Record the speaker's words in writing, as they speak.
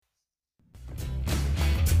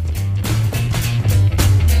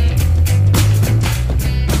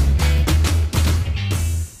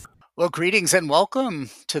Well, greetings and welcome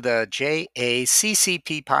to the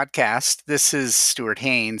JACCP podcast. This is Stuart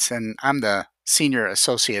Haynes, and I'm the Senior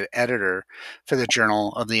Associate Editor for the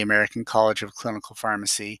Journal of the American College of Clinical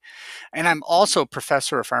Pharmacy. And I'm also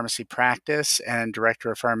Professor of Pharmacy Practice and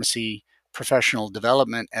Director of Pharmacy Professional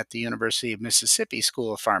Development at the University of Mississippi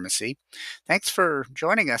School of Pharmacy. Thanks for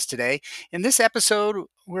joining us today. In this episode,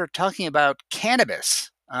 we're talking about cannabis,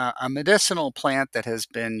 a medicinal plant that has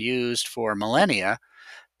been used for millennia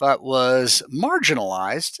but was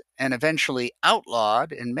marginalized and eventually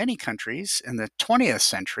outlawed in many countries in the 20th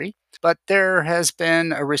century. But there has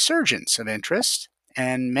been a resurgence of interest,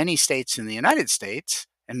 and many states in the United States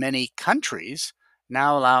and many countries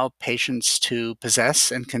now allow patients to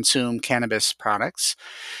possess and consume cannabis products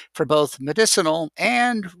for both medicinal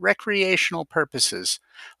and recreational purposes.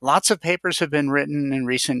 Lots of papers have been written in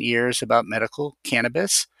recent years about medical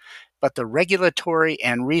cannabis, but the regulatory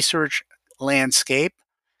and research landscape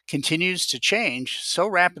continues to change so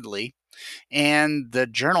rapidly, and the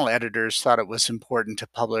journal editors thought it was important to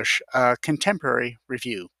publish a contemporary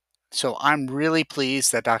review. So I'm really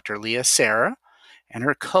pleased that Dr. Leah Serra and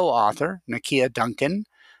her co-author, Nakia Duncan,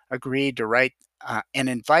 agreed to write an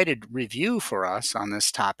invited review for us on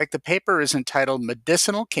this topic. The paper is entitled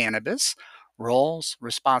Medicinal Cannabis: Roles,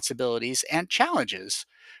 Responsibilities, and Challenges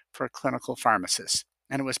for Clinical Pharmacists.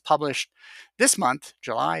 And it was published this month,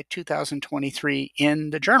 July 2023, in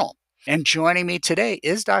the journal. And joining me today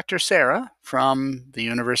is Dr. Serra from the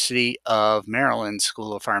University of Maryland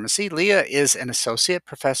School of Pharmacy. Leah is an associate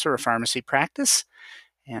professor of pharmacy practice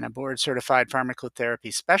and a board-certified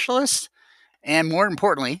pharmacotherapy specialist. And more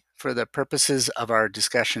importantly, for the purposes of our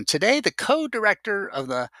discussion today, the co-director of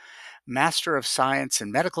the Master of Science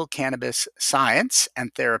in Medical Cannabis Science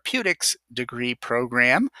and Therapeutics degree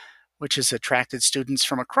program, which has attracted students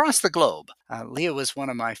from across the globe. Leah was one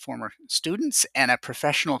of my former students and a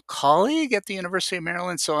professional colleague at the University of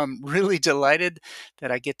Maryland, so I'm really delighted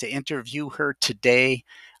that I get to interview her today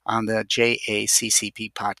on the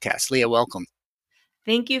JACCP podcast. Leah, welcome.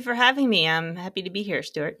 Thank you for having me. I'm happy to be here,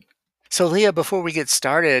 Stuart. So, Leah, before we get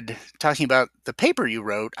started talking about the paper you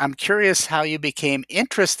wrote, I'm curious how you became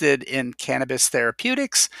interested in cannabis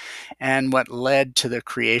therapeutics and what led to the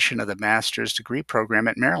creation of the master's degree program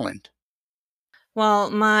at Maryland.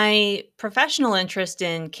 Well, my professional interest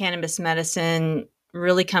in cannabis medicine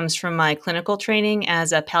really comes from my clinical training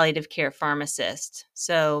as a palliative care pharmacist.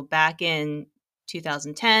 So, back in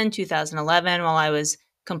 2010, 2011, while I was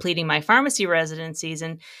completing my pharmacy residencies,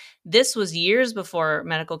 and this was years before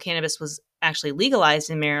medical cannabis was actually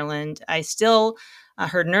legalized in Maryland, I still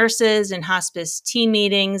heard nurses in hospice team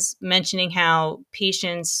meetings mentioning how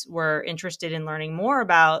patients were interested in learning more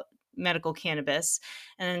about medical cannabis.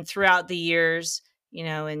 And then throughout the years,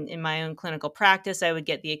 in my own clinical practice, I would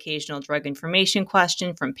get the occasional drug information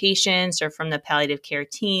question from patients or from the palliative care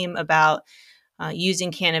team about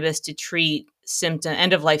using cannabis to treat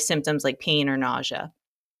end-of-life symptoms like pain or nausea.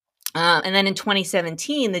 And then in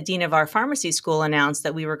 2017, the dean of our pharmacy school announced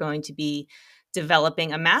that we were going to be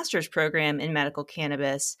developing a master's program in medical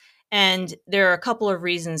cannabis. And there are a couple of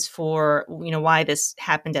reasons for, why this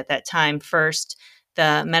happened at that time. First,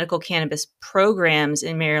 the medical cannabis programs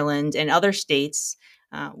in Maryland and other states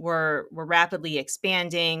were rapidly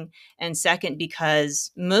expanding. And second,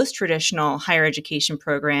 because most traditional higher education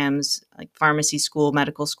programs like pharmacy school,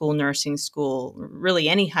 medical school, nursing school, really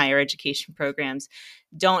any higher education programs,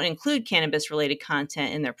 don't include cannabis-related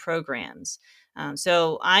content in their programs.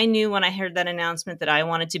 So I knew when I heard that announcement that I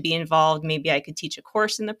wanted to be involved. Maybe I could teach a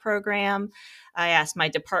course in the program. I asked my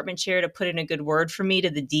department chair to put in a good word for me to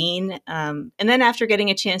the dean. And then after getting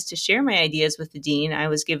a chance to share my ideas with the dean, I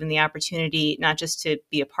was given the opportunity not just to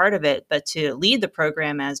be a part of it, but to lead the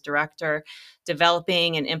program as director,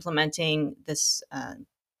 developing and implementing this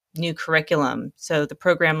new curriculum. So the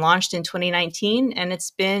program launched in 2019, and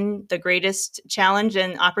it's been the greatest challenge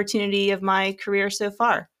and opportunity of my career so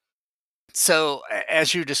far. So,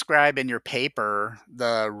 as you describe in your paper,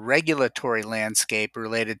 the regulatory landscape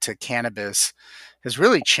related to cannabis has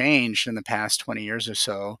really changed in the past 20 years or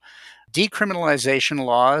so. Decriminalization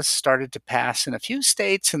laws started to pass in a few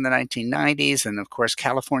states in the 1990s, and of course,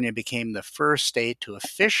 California became the first state to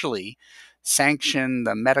officially sanction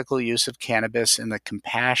the medical use of cannabis in the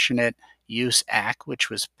Compassionate Use Act, which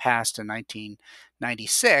was passed in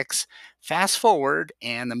 1996. Fast forward,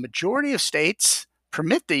 and the majority of states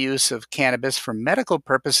permit the use of cannabis for medical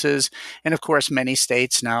purposes. And of course, many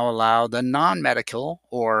states now allow the non-medical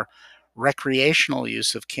or recreational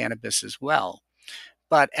use of cannabis as well.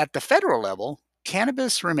 But at the federal level,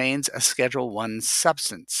 cannabis remains a Schedule I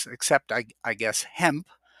substance, except I guess hemp,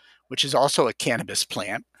 which is also a cannabis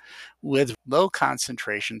plant. with low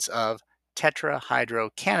concentrations of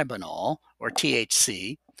tetrahydrocannabinol, or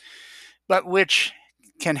THC, but which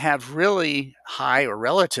can have really high or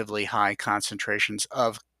relatively high concentrations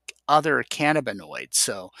of other cannabinoids.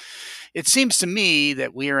 So it seems to me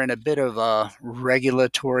that we are in a bit of a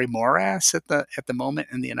regulatory morass at the moment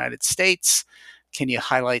in the United States. Can you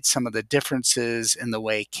highlight some of the differences in the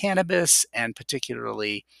way cannabis, and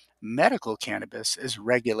particularly medical cannabis, is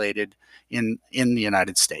regulated in the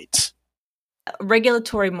United States?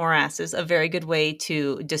 Regulatory morass is a very good way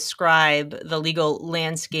to describe the legal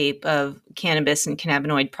landscape of cannabis and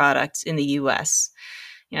cannabinoid products in the US.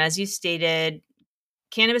 As you stated,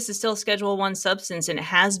 cannabis is still a Schedule 1 substance, and it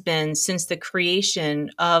has been since the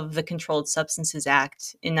creation of the Controlled Substances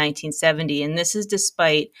Act in 1970. And this is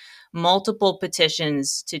despite multiple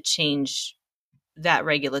petitions to change that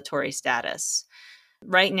regulatory status.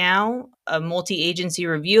 Right now, a multi agency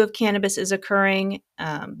review of cannabis is occurring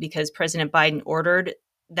because President Biden ordered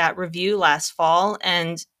that review last fall.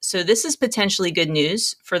 And so this is potentially good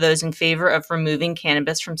news for those in favor of removing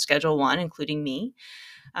cannabis from Schedule 1, including me.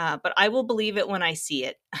 But I will believe it when I see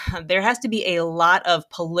it. There has to be a lot of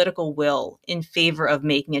political will in favor of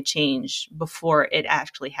making a change before it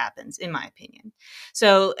actually happens, in my opinion.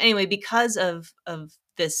 So anyway, because of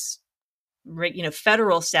this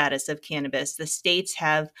federal status of cannabis, the states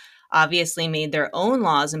have obviously made their own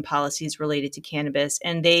laws and policies related to cannabis,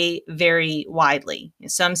 and they vary widely.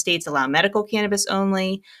 Some states allow medical cannabis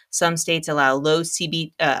only. Some states allow allow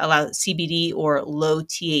CBD or low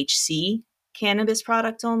THC cannabis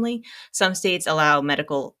products only. Some states allow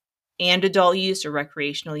medical and adult use or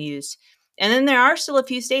recreational use. And then there are still a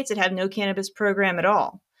few states that have no cannabis program at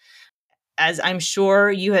all. As I'm sure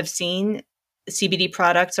you have seen, CBD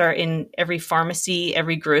products are in every pharmacy,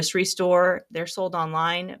 every grocery store. They're sold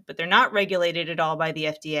online, but they're not regulated at all by the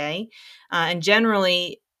FDA. And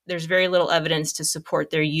generally, there's very little evidence to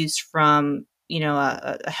support their use from,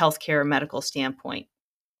 a healthcare or medical standpoint.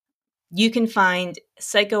 You can find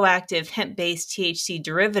psychoactive hemp-based THC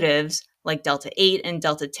derivatives like Delta 8 and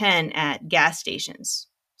Delta 10 at gas stations.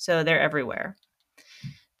 So they're everywhere.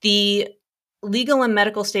 The legal and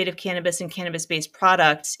medical state of cannabis and cannabis-based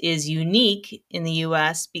products is unique in the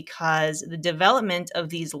US because the development of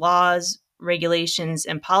these laws, regulations,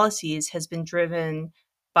 and policies has been driven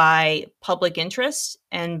by public interest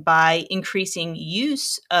and by increasing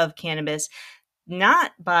use of cannabis,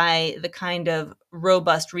 not by the kind of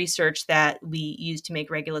robust research that we use to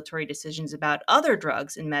make regulatory decisions about other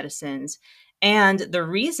drugs and medicines. And the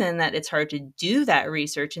reason that it's hard to do that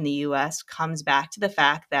research in the US comes back to the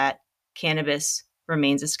fact that cannabis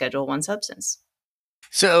remains a Schedule 1 substance.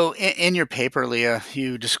 So, in your paper, Leah,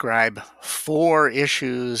 you describe four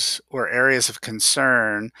issues or areas of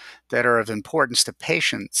concern that are of importance to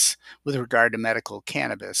patients with regard to medical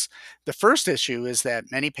cannabis. The first issue is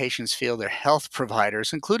that many patients feel their health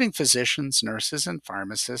providers, including physicians, nurses, and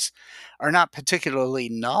pharmacists, are not particularly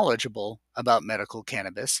knowledgeable about medical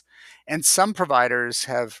cannabis. And some providers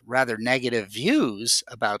have rather negative views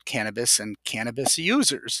about cannabis and cannabis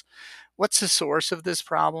users. What's the source of this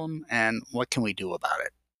problem, and what can we do about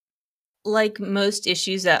it? Like most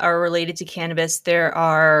issues that are related to cannabis, there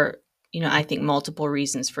are, I think multiple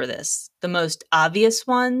reasons for this. The most obvious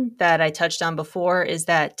one that I touched on before is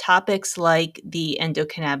that topics like the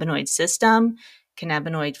endocannabinoid system,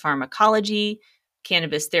 cannabinoid pharmacology,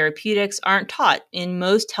 cannabis therapeutics aren't taught in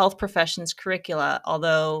most health professions curricula,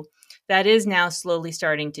 although that is now slowly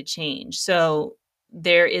starting to change. So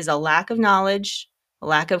there is a lack of knowledge, a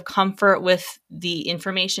lack of comfort with the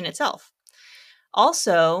information itself.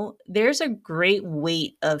 Also, there's a great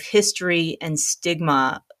weight of history and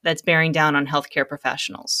stigma that's bearing down on healthcare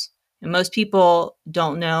professionals. And most people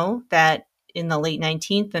don't know that in the late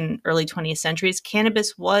 19th and early 20th centuries,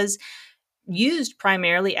 cannabis was used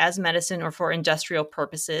primarily as medicine or for industrial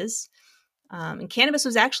purposes. And cannabis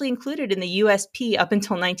was actually included in the USP up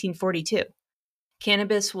until 1942.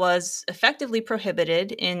 Cannabis was effectively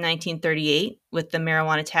prohibited in 1938 with the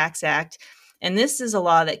Marijuana Tax Act. And this is a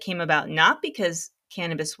law that came about not because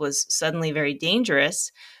cannabis was suddenly very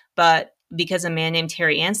dangerous, but because a man named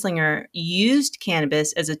Harry Anslinger used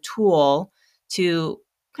cannabis as a tool to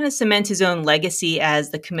kind of cement his own legacy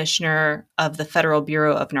as the commissioner of the Federal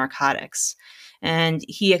Bureau of Narcotics. And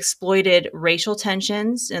he exploited racial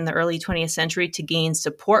tensions in the early 20th century to gain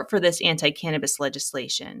support for this anti cannabis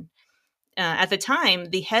legislation. At the time,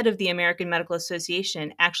 the head of the American Medical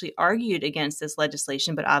Association actually argued against this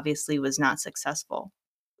legislation, but obviously was not successful.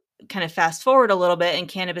 Kind of fast forward a little bit, and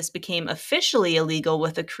cannabis became officially illegal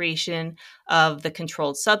with the creation of the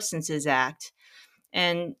Controlled Substances Act.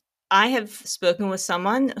 And I have spoken with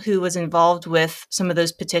someone who was involved with some of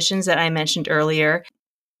those petitions that I mentioned earlier,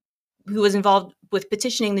 who was involved with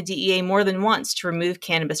petitioning the DEA more than once to remove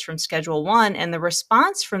cannabis from Schedule 1. And the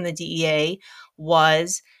response from the DEA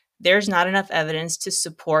was there's not enough evidence to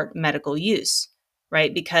support medical use,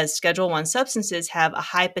 right? Because Schedule 1 substances have a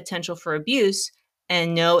high potential for abuse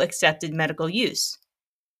and no accepted medical use.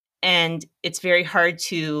 And it's very hard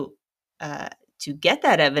to get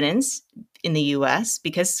that evidence in the US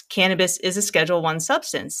because cannabis is a Schedule 1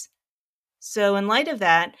 substance. So, in light of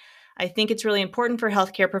that, I think it's really important for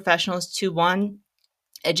healthcare professionals to, one,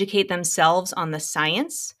 educate themselves on the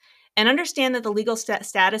science and understand that the legal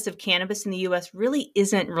status of cannabis in the US really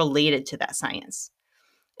isn't related to that science.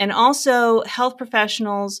 And also, health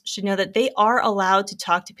professionals should know that they are allowed to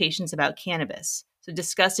talk to patients about cannabis. So,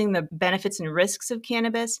 discussing the benefits and risks of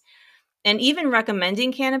cannabis and even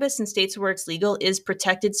recommending cannabis in states where it's legal is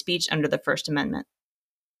protected speech under the First Amendment.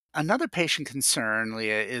 Another patient concern,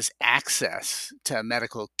 Leah, is access to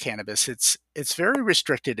medical cannabis. It's very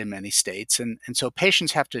restricted in many states, and so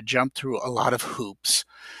patients have to jump through a lot of hoops.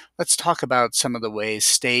 Let's talk about some of the ways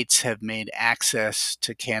states have made access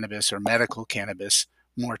to cannabis or medical cannabis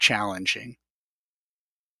more challenging.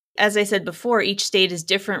 As I said before, each state is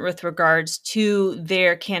different with regards to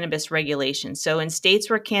their cannabis regulations. So, in states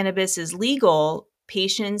where cannabis is legal,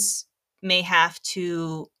 patients may have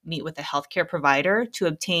to meet with a healthcare provider to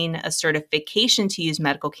obtain a certification to use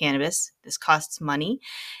medical cannabis. This costs money.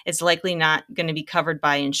 It's likely not going to be covered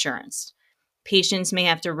by insurance. Patients may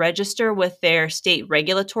have to register with their state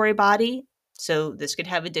regulatory body. So, this could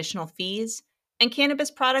have additional fees. And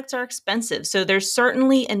cannabis products are expensive. So, there's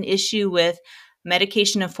certainly an issue with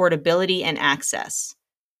medication affordability and access.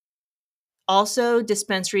 Also,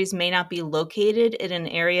 dispensaries may not be located in an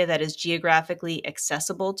area that is geographically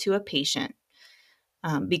accessible to a patient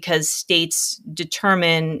because states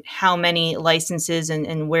determine how many licenses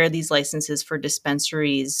and where these licenses for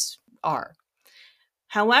dispensaries are.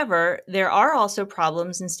 However, there are also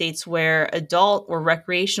problems in states where adult or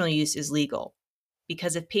recreational use is legal.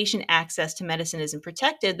 Because if patient access to medicine isn't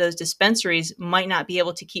protected, those dispensaries might not be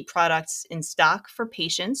able to keep products in stock for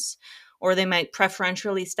patients, or they might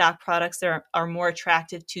preferentially stock products that are more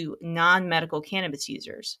attractive to non medical cannabis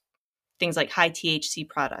users, things like high THC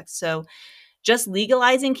products. So, just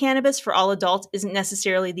legalizing cannabis for all adults isn't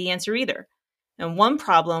necessarily the answer either. And one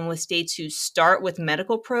problem with states who start with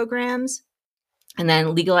medical programs and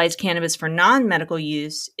then legalize cannabis for non medical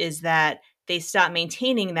use is that they stop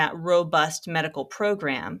maintaining that robust medical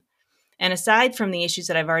program. And aside from the issues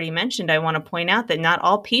that I've already mentioned, I want to point out that not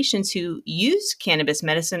all patients who use cannabis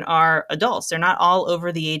medicine are adults. They're not all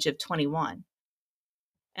over the age of 21.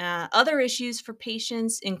 Other issues for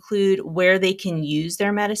patients include where they can use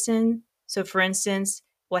their medicine. So, for instance,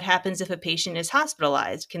 what happens if a patient is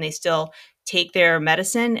hospitalized? Can they still take their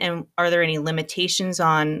medicine? And are there any limitations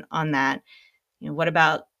on that? What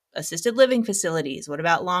about assisted living facilities? What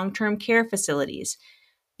about long-term care facilities?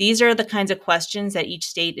 These are the kinds of questions that each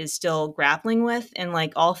state is still grappling with. And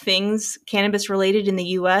like all things cannabis related in the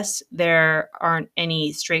US, there aren't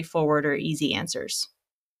any straightforward or easy answers.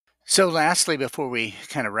 So, lastly, before we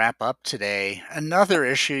kind of wrap up today, another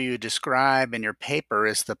issue you describe in your paper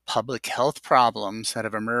is the public health problems that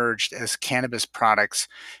have emerged as cannabis products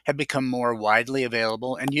have become more widely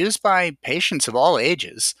available and used by patients of all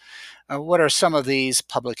ages. What are some of these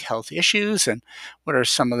public health issues, and what are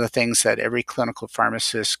some of the things that every clinical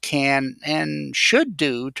pharmacist can and should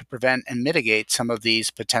do to prevent and mitigate some of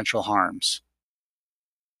these potential harms?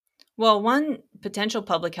 Well, one potential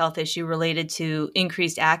public health issue related to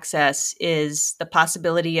increased access is the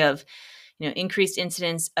possibility of increased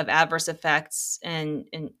incidence of adverse effects and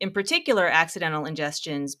in particular accidental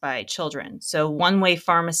ingestions by children. So one way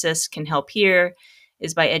pharmacists can help here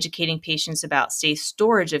is by educating patients about safe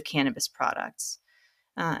storage of cannabis products.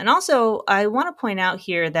 And also, I want to point out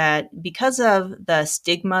here that because of the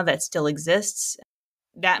stigma that still exists,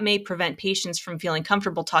 that may prevent patients from feeling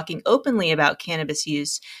comfortable talking openly about cannabis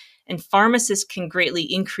use. And pharmacists can greatly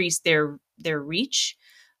increase their reach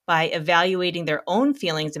by evaluating their own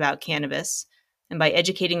feelings about cannabis and by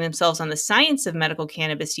educating themselves on the science of medical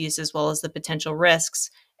cannabis use as well as the potential risks.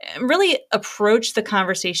 And really approach the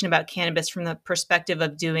conversation about cannabis from the perspective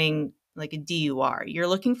of doing like a DUR. You're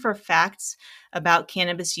looking for facts about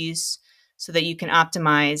cannabis use so that you can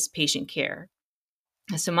optimize patient care.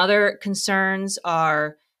 Some other concerns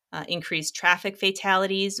are increased traffic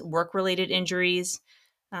fatalities, work related injuries.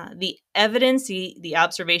 The evidence, the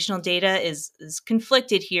observational data is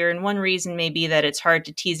conflicted here. And one reason may be that it's hard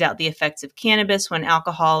to tease out the effects of cannabis when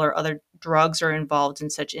alcohol or other drugs are involved in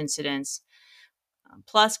such incidents.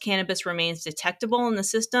 Plus, cannabis remains detectable in the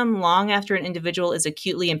system long after an individual is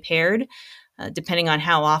acutely impaired, depending on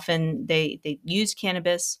how often they use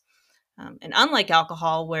cannabis. And unlike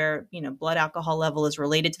alcohol, where blood alcohol level is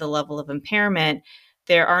related to the level of impairment,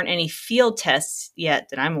 there aren't any field tests yet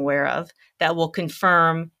that I'm aware of that will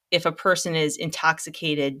confirm if a person is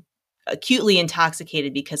intoxicated, acutely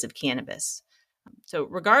intoxicated because of cannabis. So,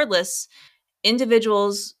 regardless,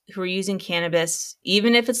 individuals who are using cannabis,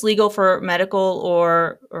 even if it's legal for medical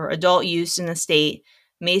or adult use in the state,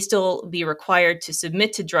 may still be required to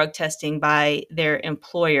submit to drug testing by their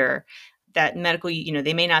employer. That medical,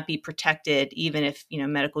 they may not be protected even if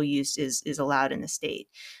medical use is allowed in the state.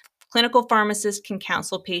 Clinical pharmacists can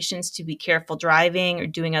counsel patients to be careful driving or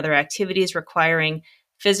doing other activities requiring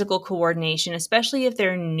physical coordination, especially if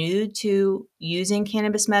they're new to using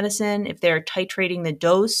cannabis medicine, if they're titrating the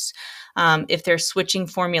dose, if they're switching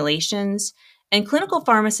formulations. And clinical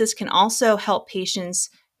pharmacists can also help patients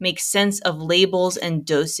make sense of labels and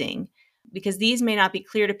dosing, because these may not be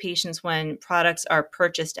clear to patients when products are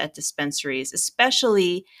purchased at dispensaries.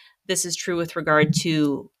 Especially this is true with regard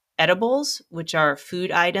to edibles, which are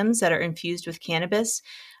food items that are infused with cannabis,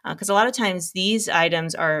 because a lot of times these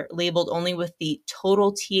items are labeled only with the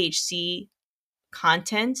total THC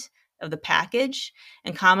content of the package.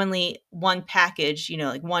 And commonly, one package,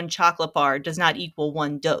 like one chocolate bar, does not equal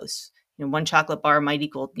one dose. One chocolate bar might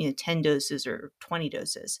equal 10 doses or 20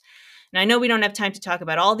 doses. And I know we don't have time to talk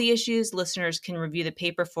about all the issues. Listeners can review the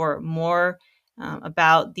paper for more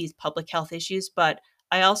about these public health issues. But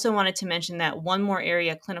I also wanted to mention that one more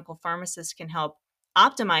area clinical pharmacists can help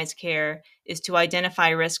optimize care is to identify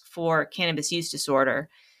risk for cannabis use disorder.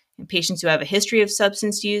 And patients who have a history of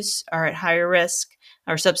substance use are at higher risk,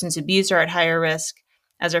 or substance abuse are at higher risk,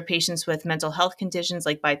 as are patients with mental health conditions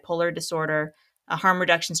like bipolar disorder. A harm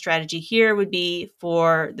reduction strategy here would be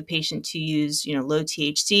for the patient to use, low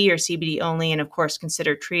THC or CBD only, and of course,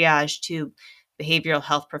 consider triage to behavioral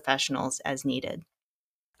health professionals as needed.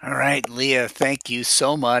 All right, Leah, thank you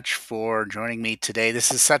so much for joining me today.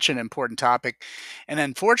 This is such an important topic. And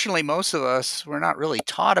unfortunately, most of us were not really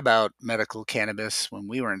taught about medical cannabis when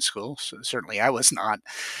we were in school. So certainly I was not.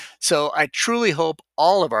 So I truly hope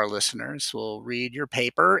all of our listeners will read your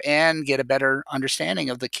paper and get a better understanding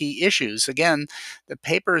of the key issues. Again, the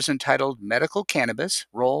paper is entitled Medical Cannabis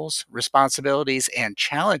Roles, Responsibilities, and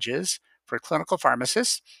Challenges for Clinical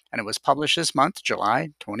Pharmacists, and it was published this month,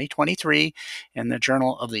 July 2023, in the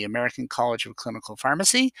Journal of the American College of Clinical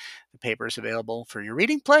Pharmacy. The paper is available for your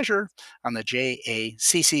reading pleasure on the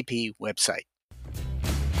JACCP website.